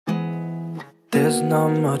There's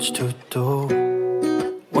not much to do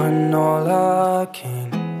when all I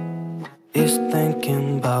can is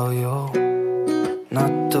thinking about you.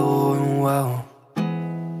 Not doing well,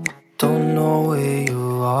 don't know where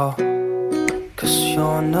you are, 'cause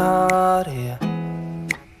you're not here.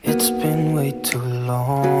 It's been way too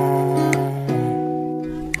long.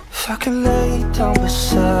 If I could lay down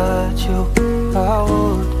beside you, I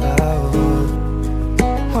would.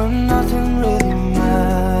 When nothing really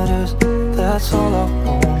matters, that's all I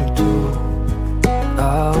wanna do.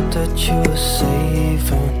 I hope that you are safe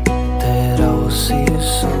and that I will see you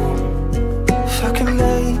soon. If I could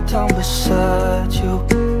lay down beside you,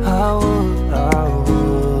 I would.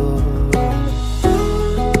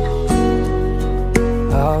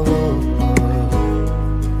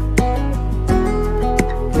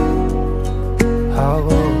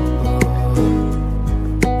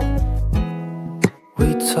 We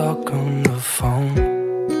talk on the phone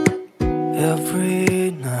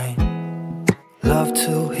every night. Love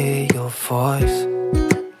to hear your voice.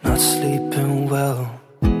 Not sleeping well,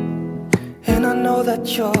 and I know that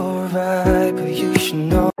you're right, but you should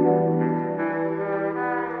know.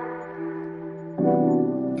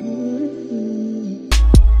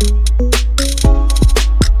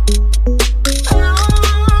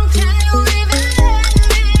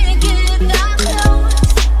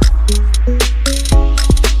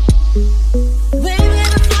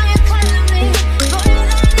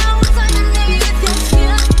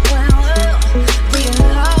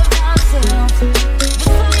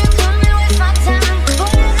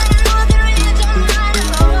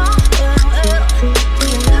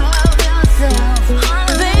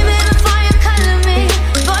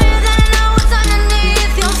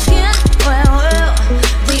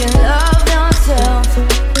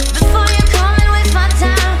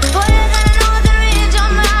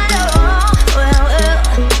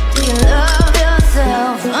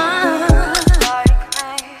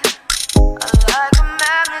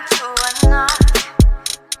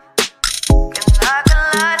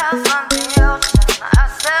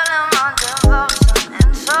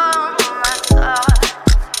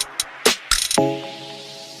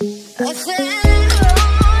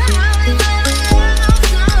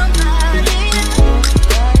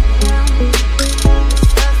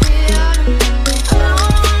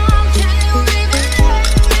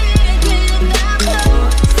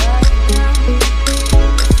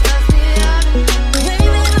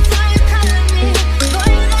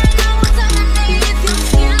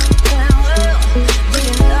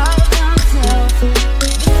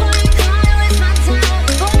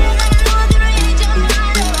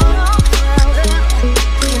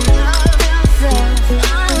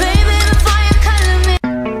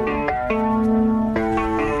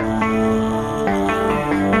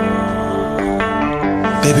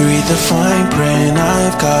 Baby, read the fine print.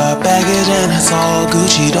 I've got baggage and it's all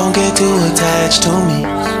Gucci. Don't get too attached to me.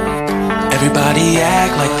 Everybody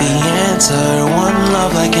act like the answer. One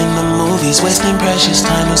love like in the movies. Wasting precious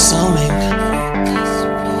time assuming.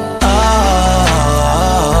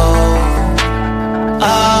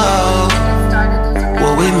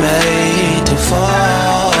 What we made to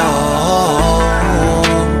fall.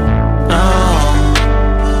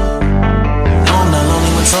 I'm not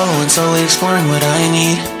lonely when solo and slowly exploring what I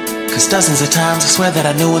need. Cause dozens of times I swear that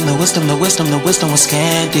I knew when the wisdom was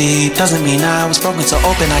scanty. Doesn't mean I was broken so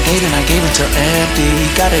open, I gave until empty.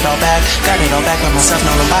 Got it all back by myself,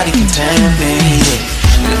 now nobody can tempt me.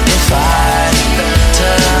 If I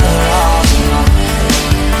turn off,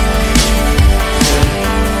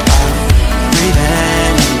 breathe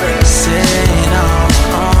in, sit on.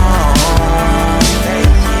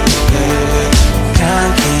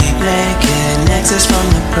 Can't keep making exits from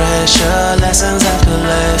the pressure. Lessons after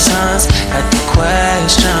lessons at the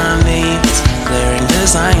question leads. Glaring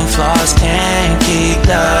design flaws, can't keep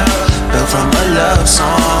love built from a love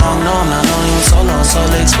song. No, I'm not only with solo, I'm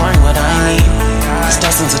slowly exploring what I need. Cause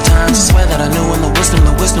dozens of times I swear that I knew when the wisdom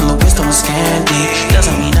was candy.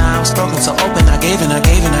 Doesn't mean I was broken so open, I gave and I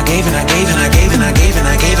gave and I gave and I gave and I gave and I gave and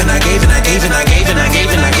I gave and I gave and I gave and I gave and I gave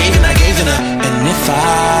and I gave and I gave and I. And if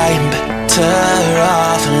I'm better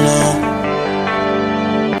off alone,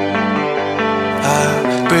 I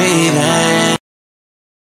breathe in.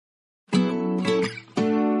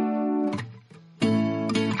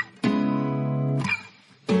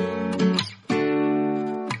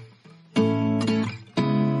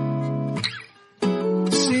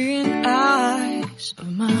 Seeing eyes of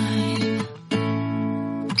mine,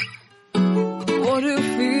 what do you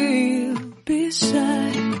feel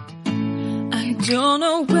beside? I don't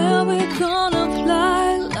know where we're gonna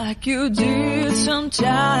fly like you did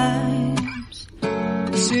sometimes.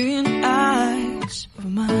 Seeing eyes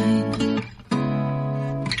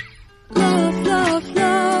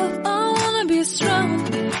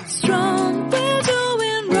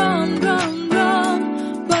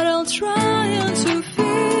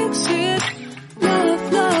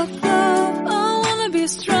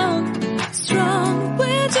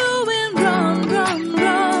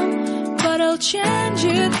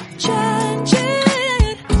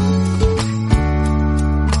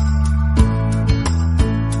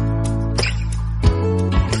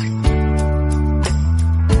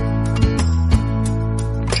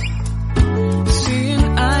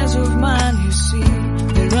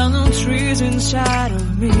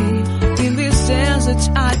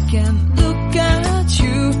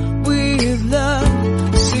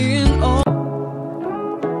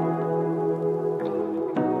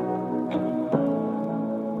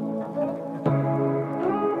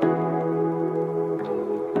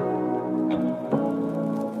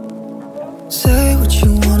Say what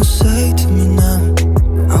you wanna say to me now.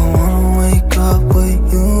 I wanna wake up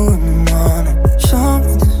with you in the morning. Show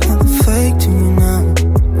me there's nothing fake to me now.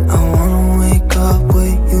 I wanna wake up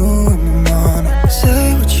with you in the morning.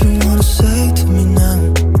 Say what you wanna say to me now.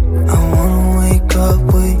 I wanna wake up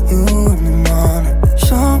with you in the morning.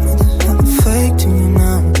 Show me there's nothing fake to me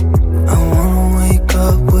now. I wanna wake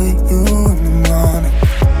up with you in the morning.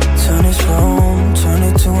 Turn this room, turn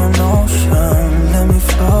it to an ocean. Let me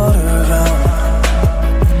float around.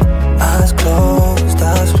 Eyes closed,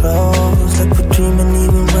 like we're dreaming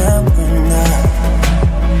even when we're not.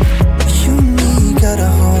 You and me got a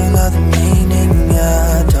whole other meaning, I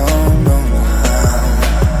don't know how.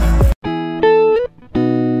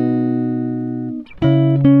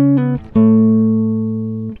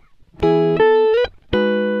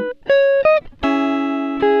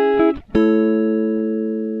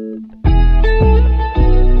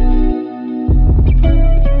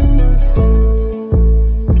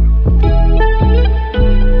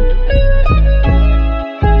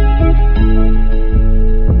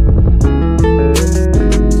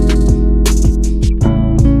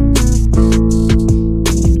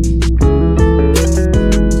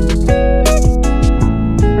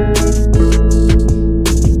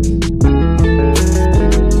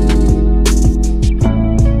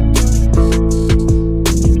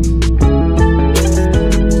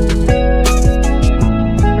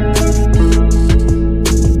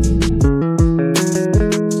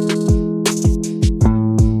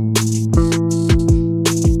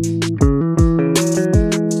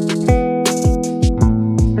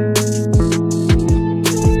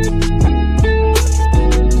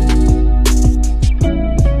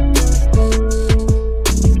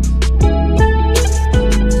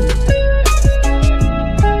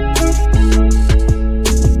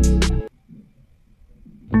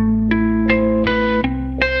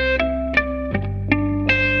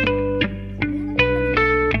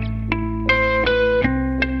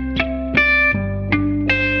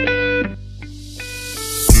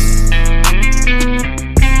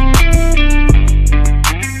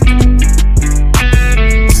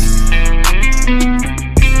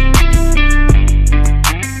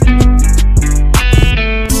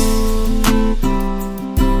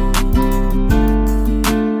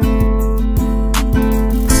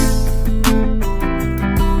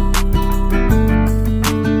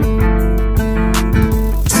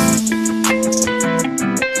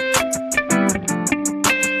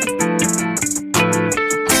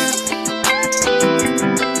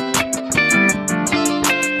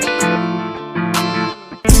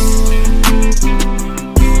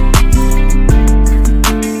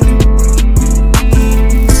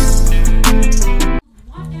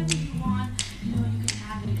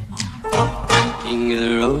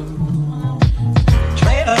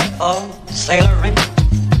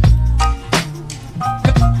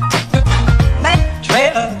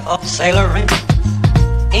 Sailoring,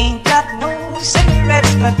 ain't got no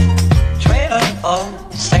cigarettes, but trailer of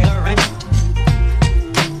sailoring.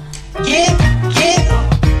 Give,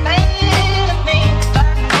 man,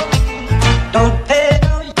 don't pay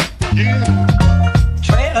no.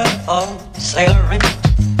 Trailer of sailoring.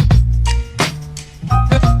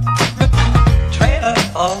 Trailer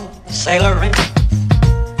of sailoring,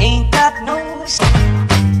 ain't got no.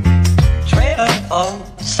 Trailer of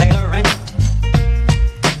sailoring.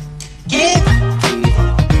 Give,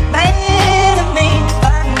 man,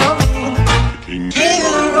 give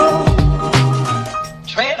the road.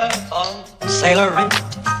 Trailer of sailoring.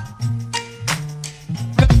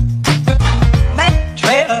 Man,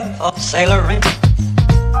 trailer of sailoring.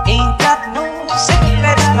 Ain't got no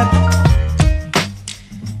cigarettes, but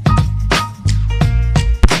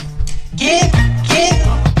give,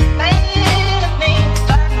 man,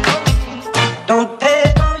 don't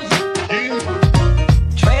pay no.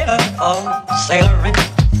 Trailer of sailoring.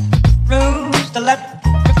 Rules the left.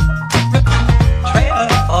 Trailer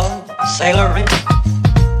of sailoring.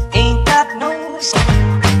 Ain't got no.